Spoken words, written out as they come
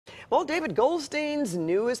Well, David, Goldstein's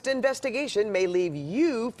newest investigation may leave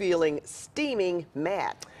you feeling steaming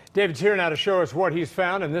mad. David's here now to show us what he's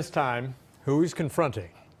found, and this time, who he's confronting.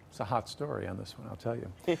 It's a hot story on this one, I'll tell you.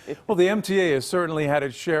 Well, the MTA has certainly had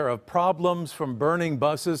its share of problems, from burning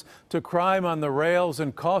buses to crime on the rails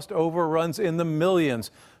and cost overruns in the millions.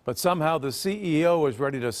 But somehow the CEO is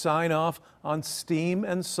ready to sign off on steam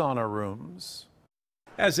and sauna rooms.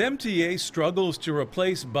 As MTA struggles to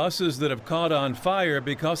replace buses that have caught on fire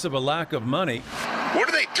because of a lack of money. What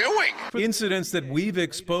are they doing? Incidents that we've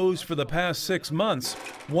exposed for the past 6 months.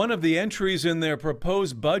 One of the entries in their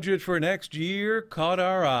proposed budget for next year caught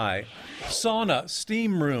our eye. Sauna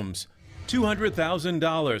steam rooms,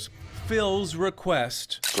 $200,000. Phil's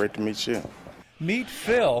request. Great to meet you. Meet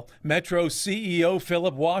Phil, Metro CEO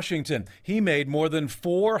Philip Washington. He made more than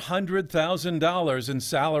 $400,000 in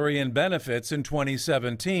salary and benefits in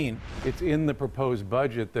 2017. It's in the proposed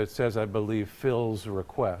budget that says, I believe, Phil's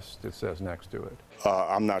request. It says next to it.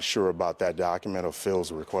 I'm not sure about that document of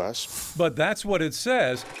Phil's request. But that's what it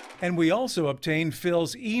says. And we also obtained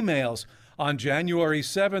Phil's emails. On January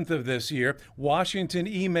 7th of this year, Washington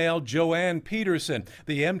emailed Joanne Peterson,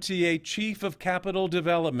 the MTA Chief of Capital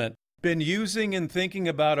Development. Been using and thinking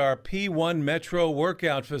about our P1 Metro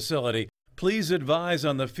workout facility. Please advise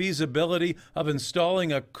on the feasibility of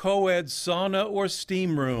installing a co-ed sauna or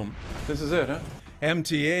steam room. This is it, huh?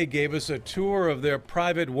 MTA gave us a tour of their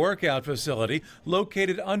private workout facility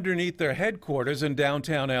located underneath their headquarters in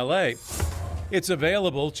downtown LA. It's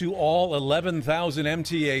available to all 11,000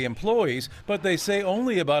 MTA employees, but they say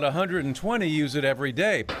only about 120 use it every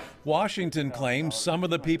day. Washington claims some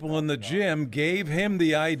of the people in the gym gave him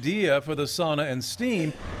the idea for the sauna and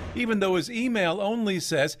steam, even though his email only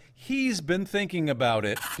says he's been thinking about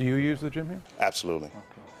it. Do you use the gym here? Absolutely. Okay.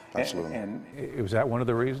 Absolutely. And was that one of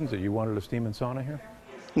the reasons that you wanted a steam and sauna here?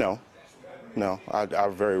 No. I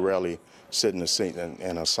very rarely sit in a seat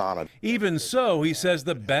in a sauna. Even so, he says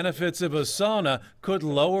the benefits of a sauna could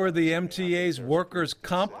lower the MTA's workers'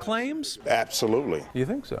 comp claims? Absolutely. You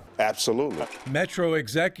think so? Absolutely. Metro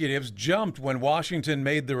executives jumped when Washington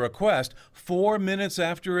made the request. 4 minutes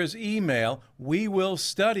after his email, "We will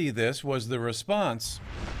study this," was the response.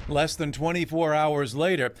 Less than 24 hours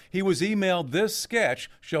later, he was emailed this sketch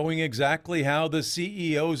showing exactly how the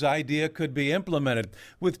CEO's idea could be implemented,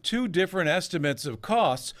 with 2 different estimates of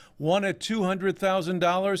costs, one at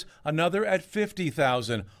 $200,000, another at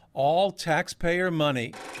 $50,000, all taxpayer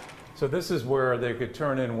money. So this is where they could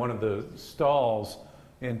turn in one of the stalls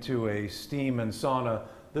into a steam and sauna.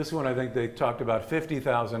 This one, I think they talked about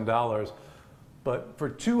 $50,000. But for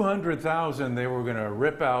 $200,000, they were going to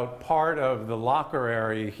rip out part of the locker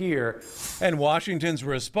area here. And Washington's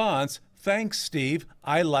response: "Thanks, Steve.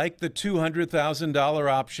 I like the $200,000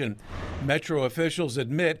 option." Metro officials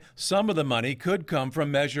admit some of the money could come from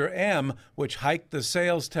Measure M, which hiked the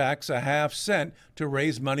sales tax a half cent to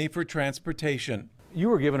raise money for transportation. You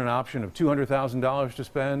were given an option of $200,000 to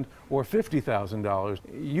spend or $50,000.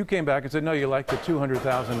 You came back and said, no, you like the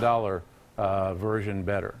 $200,000 version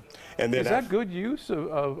better. And then is that good use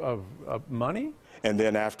of money? And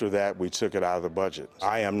then after that, we took it out of the budget.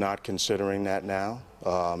 I am not considering that now.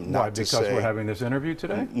 Why, because we're having this interview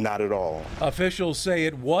today? Not at all. Officials say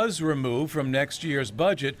it was removed from next year's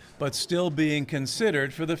budget, but still being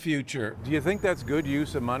considered for the future. Do you think that's good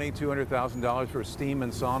use of money, $200,000 for steam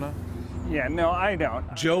and sauna? Yeah, no, I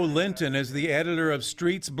don't. Joe Linton is the editor of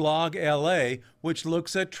Streets Blog LA, which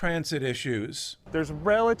looks at transit issues. There's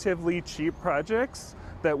relatively cheap projects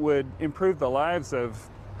that would improve the lives of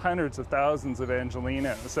hundreds of thousands of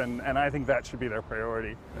Angelinos, and I think that should be their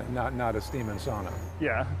priority. Not a steam and sauna.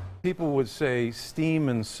 Yeah. People would say steam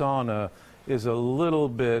and sauna is a little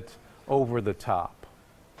bit over the top.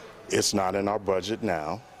 It's not in our budget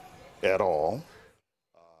now at all.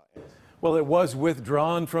 Well, it was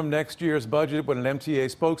withdrawn from next year's budget, but an MTA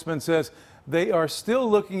spokesman says they are still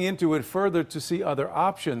looking into it further to see other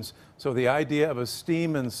options. So the idea of a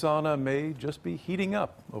steam and sauna may just be heating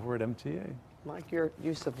up over at MTA. Like your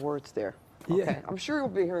use of words there. Okay. Yeah. I'm sure you'll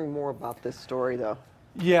be hearing more about this story, though.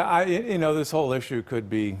 Yeah, this whole issue could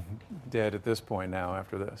be dead at this point now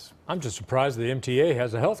after this. I'm just surprised the MTA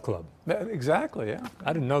has a health club. Exactly, yeah.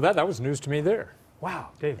 I didn't know that. That was news to me there. Wow,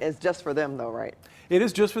 David. It's just for them, though, right? It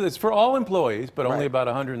is just for this, for all employees, but only Right. about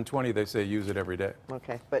 120, they say, use it every day.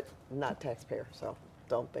 Okay, but not taxpayer, so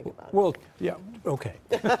don't think about it. Well, yeah, okay.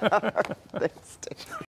 Thanks, Steve.